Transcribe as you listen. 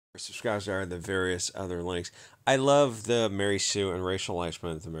subscribe to the various other links. I love the Mary Sue and Rachel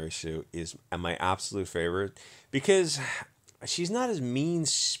Eichman at the Mary Sue is my absolute favorite because she's not as mean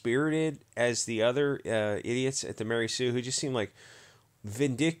spirited as the other idiots at the Mary Sue who just seem like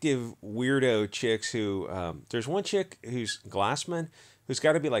vindictive weirdo chicks who there's one chick who's Glassman who's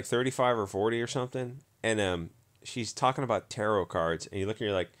got to be like 35 or 40 or something, and she's talking about tarot cards, and you look and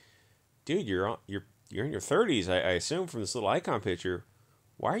you're like, dude, you're in your 30s, I assume from this little icon picture.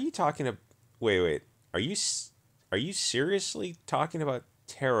 Why are you talking to wait, are you seriously talking about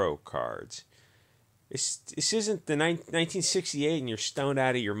tarot cards? This isn't the 1968 and you're stoned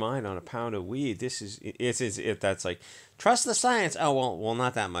out of your mind on a pound of weed. This is if that's like trust the science. Oh well,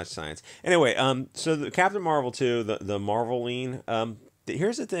 not that much science. Anyway, so the Captain Marvel 2, the Marveline.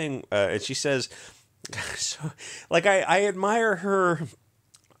 Here's the thing, and she says, so like I admire her.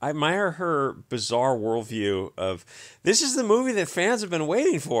 I admire her bizarre worldview of this is the movie that fans have been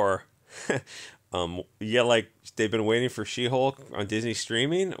waiting for. Yeah, like they've been waiting for She-Hulk on Disney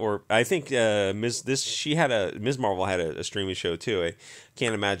streaming, or I think Ms. Marvel had a streaming show too. I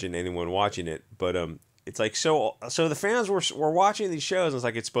can't imagine anyone watching it, but it's like so the fans were watching these shows. And it's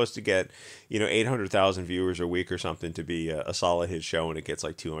like it's supposed to get 800,000 viewers a week or something to be a solid hit show, and it gets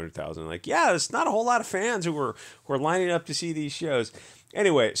like 200,000. Like yeah, it's not a whole lot of fans who are lining up to see these shows.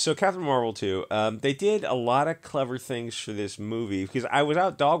 Anyway, so Captain Marvel 2, they did a lot of clever things for this movie because I was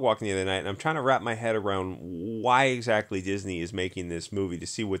out dog walking the other night and I'm trying to wrap my head around why exactly Disney is making this movie to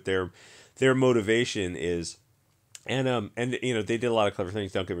see what their motivation is. And they did a lot of clever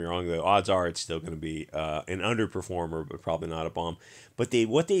things. Don't get me wrong, though. Odds are it's still going to be an underperformer, but probably not a bomb. But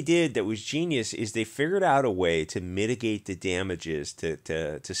what they did that was genius is they figured out a way to mitigate the damages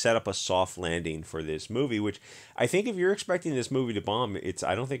to set up a soft landing for this movie. Which I think if you're expecting this movie to bomb,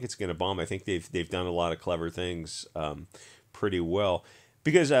 I don't think it's going to bomb. I think they've done a lot of clever things pretty well.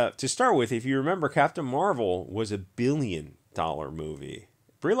 Because to start with, if you remember, Captain Marvel was $1 billion movie.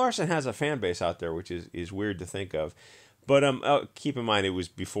 Brie Larson has a fan base out there, which is weird to think of. But keep in mind, it was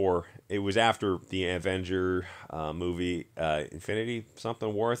after the Avenger movie, Infinity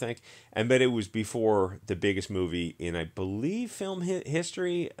something War, I think. But it was before the biggest movie in, I believe, film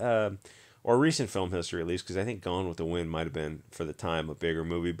history, or recent film history at least, because I think Gone with the Wind might have been, for the time, a bigger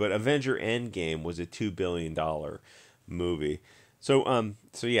movie. But Avenger Endgame was a $2 billion movie. So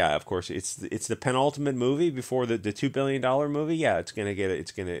yeah, of course, it's the penultimate movie before the $2 billion movie. Yeah, it's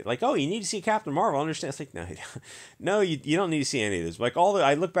gonna like, oh, you need to see Captain Marvel. I understand. It's like no, you don't need to see any of this. Like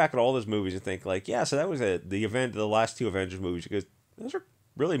I look back at all those movies and think like, yeah, so that was the last two Avengers movies, because those are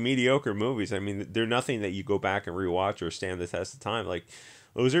really mediocre movies. I mean, they're nothing that you go back and rewatch or stand the test of time. Like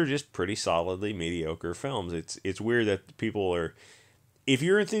those are just pretty solidly mediocre films. It's weird that people are. If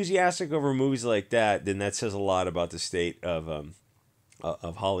you're enthusiastic over movies like that, then that says a lot about the state of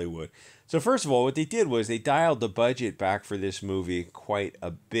Hollywood. So first of all, what they did was they dialed the budget back for this movie quite a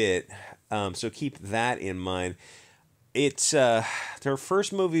bit. So keep that in mind. It's their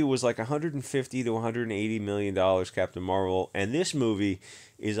first movie was like $150 to $180 million, Captain Marvel, and this movie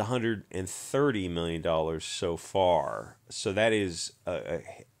is $130 million so far. So that is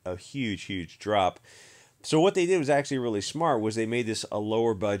a huge drop. So what they did was actually really smart. Was they made this a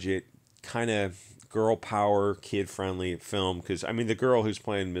lower budget kind of girl power, kid friendly film, because I mean the girl who's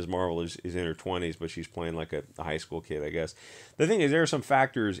playing Ms. Marvel is in her 20s, but she's playing like a high school kid, I guess. The thing is, there are some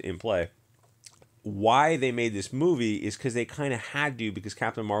factors in play. Why they made this movie is because they kind of had to, because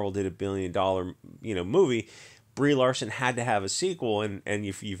Captain Marvel did $1 billion movie. Brie Larson had to have a sequel, and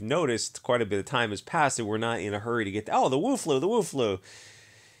if you've noticed, quite a bit of time has passed, and we're not in a hurry to get the Wu flu.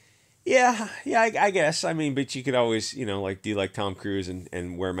 Yeah, I guess. I mean, but you could always, like do like Tom Cruise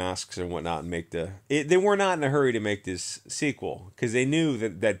and wear masks and whatnot and make they were not in a hurry to make this sequel because they knew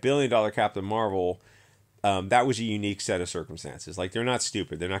that $1 billion Captain Marvel, that was a unique set of circumstances. Like they're not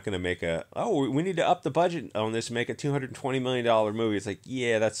stupid. They're not going to make we need to up the budget on this and make a $220 million movie. It's like,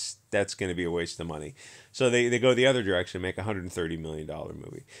 yeah, that's going to be a waste of money. So they go the other direction and make a $130 million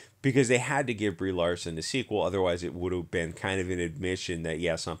movie. Because they had to give Brie Larson a sequel, otherwise it would have been kind of an admission that,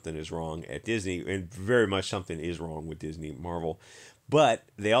 yeah, something is wrong at Disney, and very much something is wrong with Disney Marvel. But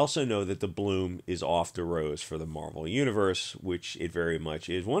they also know that the bloom is off the rose for the Marvel Universe, which it very much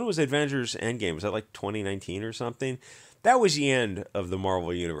is. One was Avengers Endgame. Was that like 2019 or something? That was the end of the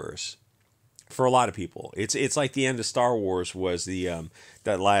Marvel Universe. For a lot of people, it's like the end of Star Wars was the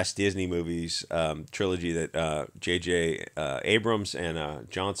that last Disney movies trilogy that J.J. Abrams and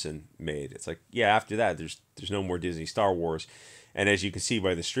Johnson made. It's like, yeah, after that, there's no more Disney Star Wars, and as you can see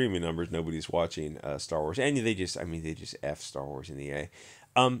by the streaming numbers, nobody's watching Star Wars, and they just F Star Wars in the A.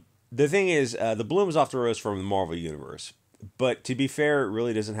 The thing is, the bloom is off the rose from the Marvel Universe. But to be fair, it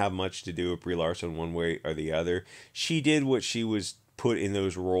really doesn't have much to do with Brie Larson one way or the other. She did what she was put in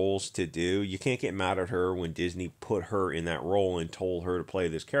those roles to do. You can't get mad at her when Disney put her in that role and told her to play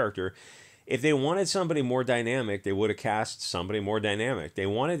this character. If they wanted somebody more dynamic, they would have cast somebody more dynamic. They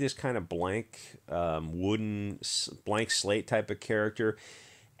wanted this kind of blank, blank slate type of character.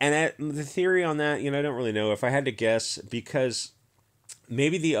 And the theory on that, I don't really know. If I had to guess, because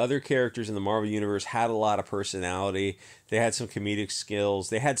maybe the other characters in the Marvel universe had a lot of personality. They had some comedic skills.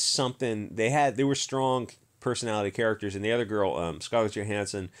 They had something. They were strong personality characters. And the other girl, Scarlett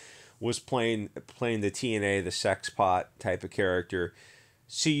Johansson, was playing the TNA, the sex pot type of character.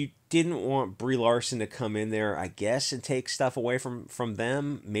 So you didn't want Brie Larson to come in there, I guess, and take stuff away from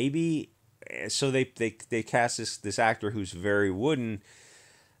them. Maybe so they cast this actor who's very wooden.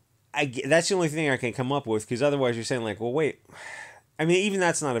 That's the only thing I can come up with, because otherwise you're saying like, well, wait. I mean, even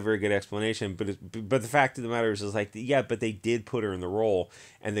that's not a very good explanation. But the fact of the matter is like, yeah, but they did put her in the role,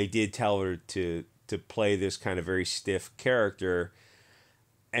 and they did tell her to play this kind of very stiff character.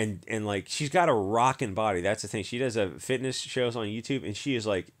 And like, she's got a rocking body. That's the thing. She does fitness shows on YouTube, and she is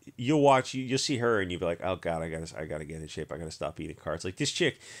like, you'll see her and you'll be like, oh god, I gotta get in shape. I gotta stop eating carbs. Like, this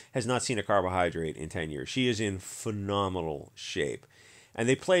chick has not seen a carbohydrate in 10 years. She is in phenomenal shape. And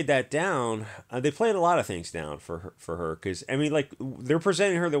they played that down. They played a lot of things down for her, because I mean, like, they're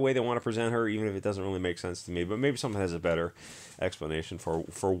presenting her the way they want to present her, even if it doesn't really make sense to me. But maybe someone has a better explanation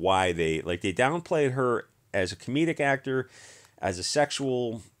for why they downplayed her as a comedic actor, as a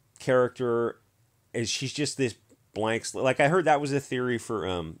sexual character, as she's just this blank. Like, I heard that was a theory for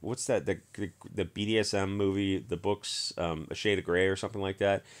what's that, the BDSM movie, the books, A Shade of Grey or something like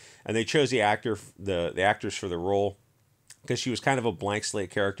that, and they chose the actors for the role because she was kind of a blank slate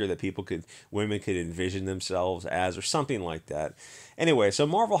character that women could envision themselves as, or something like that. Anyway, so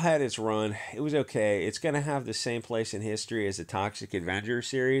Marvel had its run. It was okay. It's going to have the same place in history as the Toxic Avenger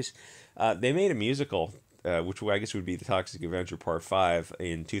series. They made a musical, which I guess would be the Toxic Avenger Part 5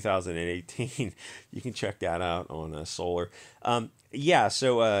 in 2018. You can check that out on Solar.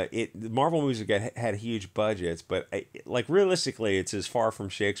 The Marvel movies had huge budgets, but like, realistically, it's as far from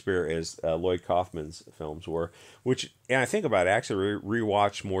Shakespeare as Lloyd Kaufman's films were. Which, and I think about it, I actually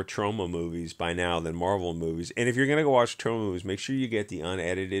rewatch more Troma movies by now than Marvel movies. And if you're gonna go watch Troma movies, make sure you get the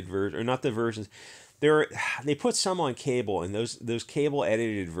unedited version, or not the versions. They put some on cable, and those cable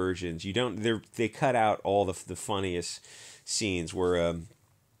edited versions, they cut out all the funniest scenes where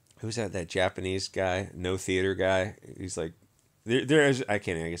who's that Japanese guy, no theater guy? He's like, I guess I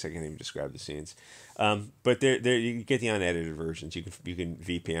can't even describe the scenes. But there you get the unedited versions. You can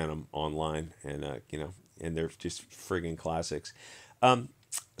VPN them online, and and they're just friggin' classics.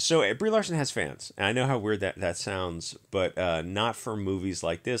 So Brie Larson has fans, and I know how weird that sounds, but not for movies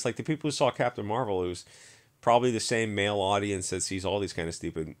like this. Like, the people who saw Captain Marvel, it was probably the same male audience that sees all these kind of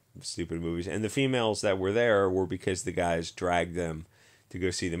stupid movies, and the females that were there were because the guys dragged them to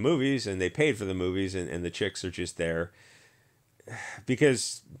go see the movies, and they paid for the movies, and the chicks are just there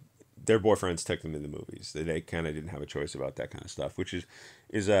because their boyfriends took them to the movies. They kind of didn't have a choice about that kind of stuff, which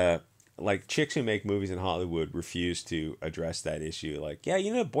is like, chicks who make movies in Hollywood refuse to address that issue. Like, yeah,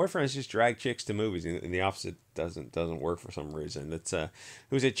 boyfriends just drag chicks to movies, and the opposite doesn't work for some reason. That's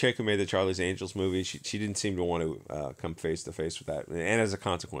who's a chick who made the Charlie's Angels movie. She didn't seem to want to come face to face with that, and as a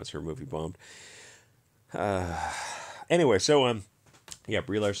consequence, her movie bombed. Anyway, so yeah,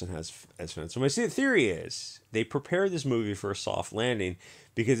 Brie Larson has fans. So my theory is they prepared this movie for a soft landing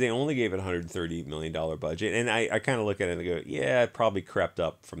because they only gave it a $130 million budget. And I kind of look at it and go, yeah, it probably crept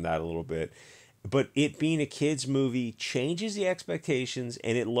up from that a little bit. But it being a kid's movie changes the expectations,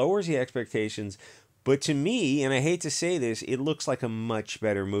 and it lowers the expectations. But to me, and I hate to say this, it looks like a much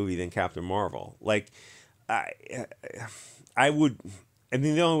better movie than Captain Marvel. Like, I mean,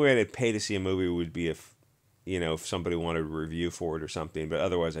 the only way I'd pay to see a movie would be if somebody wanted a review for it or something, but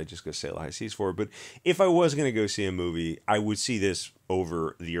otherwise I just go sail high seas for it. But if I was going to go see a movie, I would see this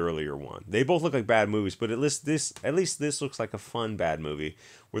over the earlier one. They both look like bad movies, but at least this looks like a fun bad movie,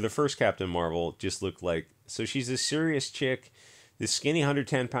 where the first Captain Marvel just looked like, so she's this serious chick, this skinny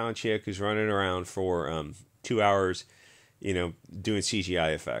 110-pound chick who's running around for 2 hours, doing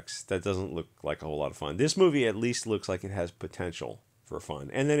CGI effects. That doesn't look like a whole lot of fun. This movie at least looks like it has potential for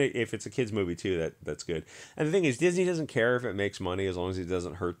fun. And then if it's a kid's movie too, that's good. And the thing is, Disney doesn't care if it makes money as long as it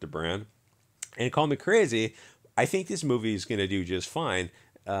doesn't hurt the brand. And call me crazy, I think this movie is going to do just fine.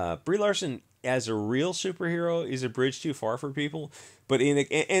 Brie Larson as a real superhero is a bridge too far for people. But and the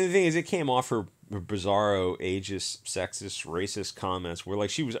thing is, it came off her bizarro, ageist, sexist, racist comments where, like,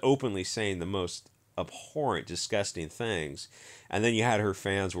 she was openly saying the most abhorrent, disgusting things. And then you had her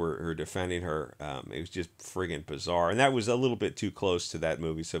fans were defending her. It was just friggin' bizarre, and that was a little bit too close to that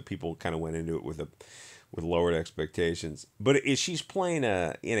movie, so people kind of went into it with lowered expectations. But if she's playing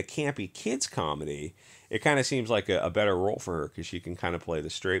in a campy kids comedy, it kind of seems like a better role for her because she can kind of play the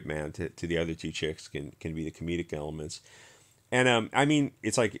straight man to the other two chicks can be the comedic elements. And I mean,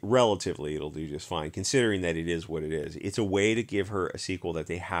 it's like relatively it'll do just fine considering that it is what it is. It's a way to give her a sequel that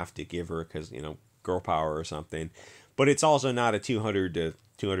they have to give her because girl power or something. But it's also not a $200 to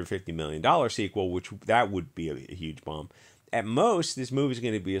 $250 million sequel, which that would be a huge bomb. At most, this movie is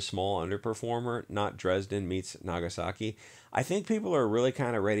going to be a small underperformer, not Dresden meets Nagasaki. I think people are really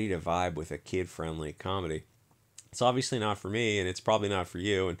kind of ready to vibe with a kid-friendly comedy. It's obviously not for me, and it's probably not for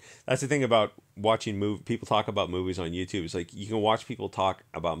you. And that's the thing about watching people talk about movies on YouTube. It's like you can watch people talk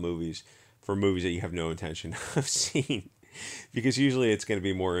about movies for movies that you have no intention of seeing. Because usually it's going to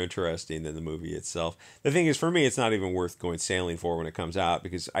be more interesting than the movie itself. The thing is, for me, it's not even worth going sailing for when it comes out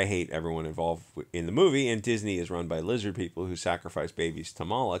because I hate everyone involved in the movie, and Disney is run by lizard people who sacrifice babies to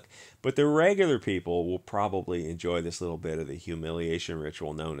Moloch. But the regular people will probably enjoy this little bit of the humiliation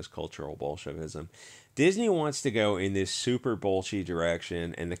ritual known as cultural Bolshevism. Disney wants to go in this super bolshy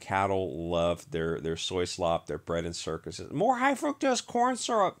direction, and the cattle love their soy slop, their bread and circuses. More high fructose corn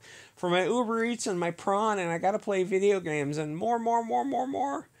syrup for my Uber Eats and my prawn, and I gotta play video games, and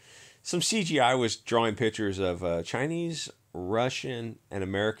more. Some CGI was drawing pictures of Chinese, Russian, and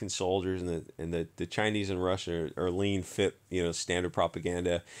American soldiers, and the Chinese and Russian are lean, fit, standard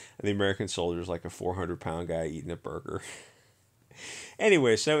propaganda, and the American soldiers like a 400-pound guy eating a burger.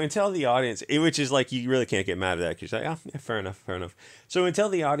 Anyway, so until the audience, which is like you really can't get mad at that because you're like, yeah, fair enough. So until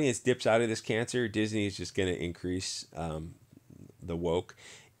the audience dips out of this cancer, Disney is just going to increase the woke.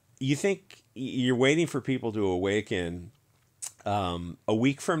 You think you're waiting for people to awaken? A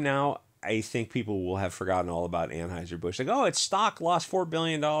week from now, I think people will have forgotten all about Anheuser-Busch. Like, oh, its stock lost $4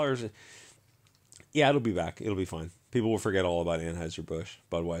 billion. Yeah, it'll be back. It'll be fine. People will forget all about Anheuser-Busch,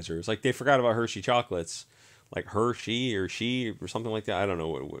 Budweiser. It's like they forgot about Hershey chocolates. Like Hershey or she or something like that. I don't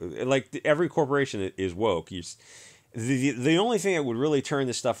know. Like every corporation is woke. The only thing that would really turn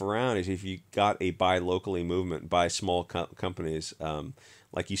this stuff around is if you got a buy locally movement, buy small companies.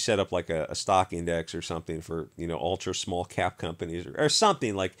 Like you set up like a stock index or something for ultra small cap companies or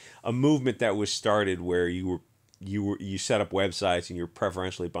something like a movement that was started where you set up websites and you're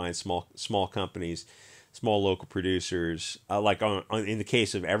preferentially buying small companies, small local producers, like in the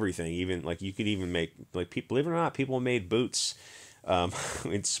case of everything, even like you could even make like people, believe it or not, people made boots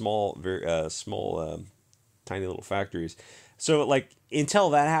in small, very small, tiny little factories. So like until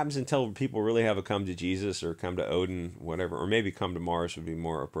that happens, until people really have a come to Jesus or come to Odin, whatever, or maybe come to Mars would be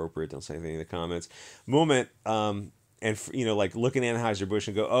more appropriate. Don't say anything in the comments. Moment, and like look at Anheuser-Busch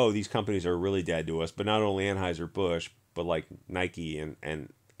and go, oh, these companies are really dead to us. But not only Anheuser-Busch, but like Nike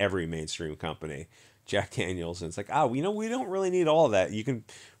and every mainstream company. Jack Daniels, and it's like, we don't really need all of that. You can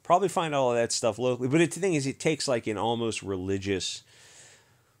probably find all of that stuff locally, but the thing is, it takes like an almost religious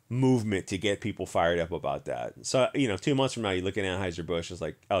movement to get people fired up about that. So 2 months from now, you look at Anheuser-Busch, it's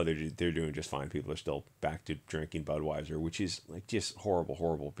like, oh, they're doing just fine. People are still back to drinking Budweiser, which is like just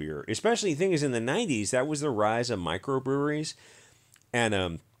horrible beer. Especially the thing is, in the '90s, that was the rise of microbreweries,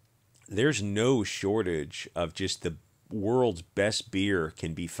 and there's no shortage of just the world's best beer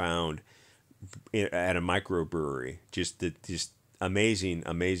can be found at a microbrewery. Just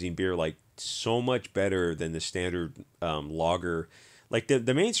amazing beer, like so much better than the standard lager. Like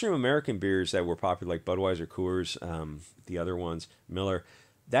the mainstream American beers that were popular, like Budweiser, Coors, the other ones, Miller.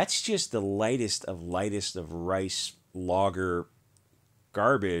 That's just the lightest of rice lager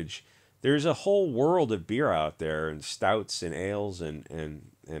garbage. There's a whole world of beer out there, and stouts and ales and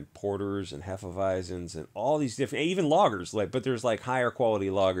porters and hefeweizens and all these different, even lagers. But there's like higher quality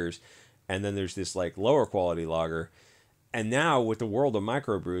lagers. And then there's this like lower quality lager. And now with the world of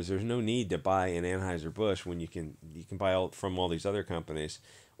microbrews, there's no need to buy an Anheuser-Busch when you can buy from all these other companies.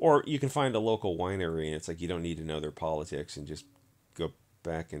 Or you can find a local winery, and it's like you don't need to know their politics and just go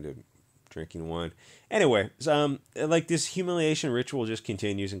back into drinking wine. Anyway, like this humiliation ritual just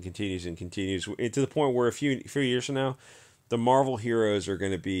continues and continues and continues to the point where a few years from now, the Marvel heroes are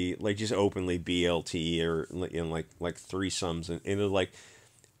going to be like just openly BLT or like threesomes, and it'll like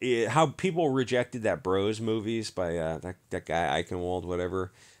how people rejected that Bros movies by that guy Eichenwald,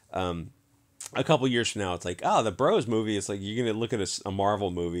 whatever. A couple years from now, it's like, oh, the Bros movie. It's like you're gonna look at a Marvel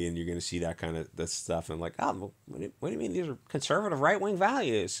movie and you're gonna see that kind of that stuff, and like, oh, what do you mean these are conservative right wing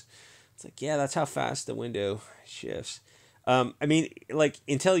values? It's like, yeah, that's how fast the window shifts. I mean, like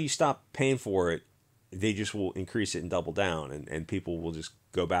until you stop paying for it, they just will increase it and double down, and people will just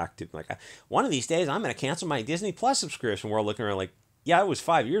go back to like, one of these days I'm going to cancel my Disney Plus subscription. We're all looking around like, yeah, it was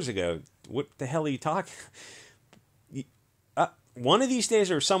 5 years ago. What the hell are you talking? One of these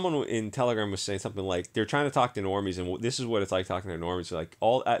days, or someone in Telegram was saying something like they're trying to talk to normies, and this is what it's like talking to normies. Like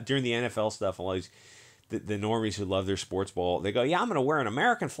all during the NFL stuff, all these the normies who love their sports ball, they go, "Yeah, I'm going to wear an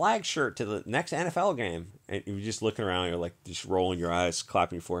American flag shirt to the next NFL game." And you're just looking around, you're like just rolling your eyes,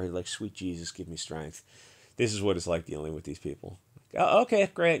 clapping your forehead, like, "Sweet Jesus, give me strength." This is what it's like dealing with these people. Oh,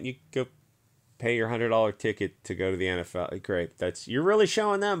 okay, great. You go pay your $100 ticket to go to the NFL. Great. You're really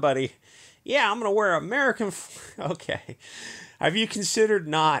showing them, buddy. Yeah, I'm going to wear American. Okay. Have you considered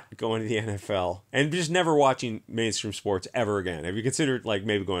not going to the NFL and just never watching mainstream sports ever again? Have you considered like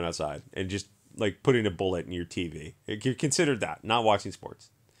maybe going outside and just like putting a bullet in your TV? Have you considered that, not watching sports?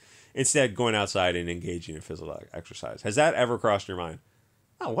 Instead, going outside and engaging in physical exercise. Has that ever crossed your mind?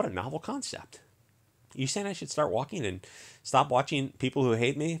 Oh, what a novel concept. You saying I should start walking and stop watching people who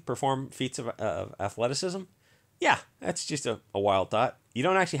hate me perform feats of athleticism? Yeah, that's just a wild thought. You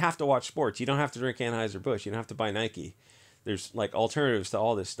don't actually have to watch sports. You don't have to drink Anheuser-Busch. You don't have to buy Nike. There's like alternatives to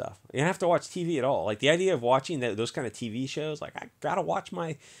all this stuff. You don't have to watch TV at all. Like the idea of watching those kind of TV shows, like I gotta watch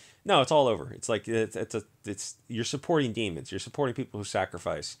my. No, it's all over. It's like it's you're supporting demons. You're supporting people who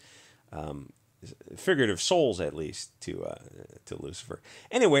sacrifice figurative souls, at least, to Lucifer.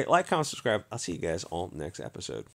 Anyway, like, comment, subscribe. I'll see you guys all next episode.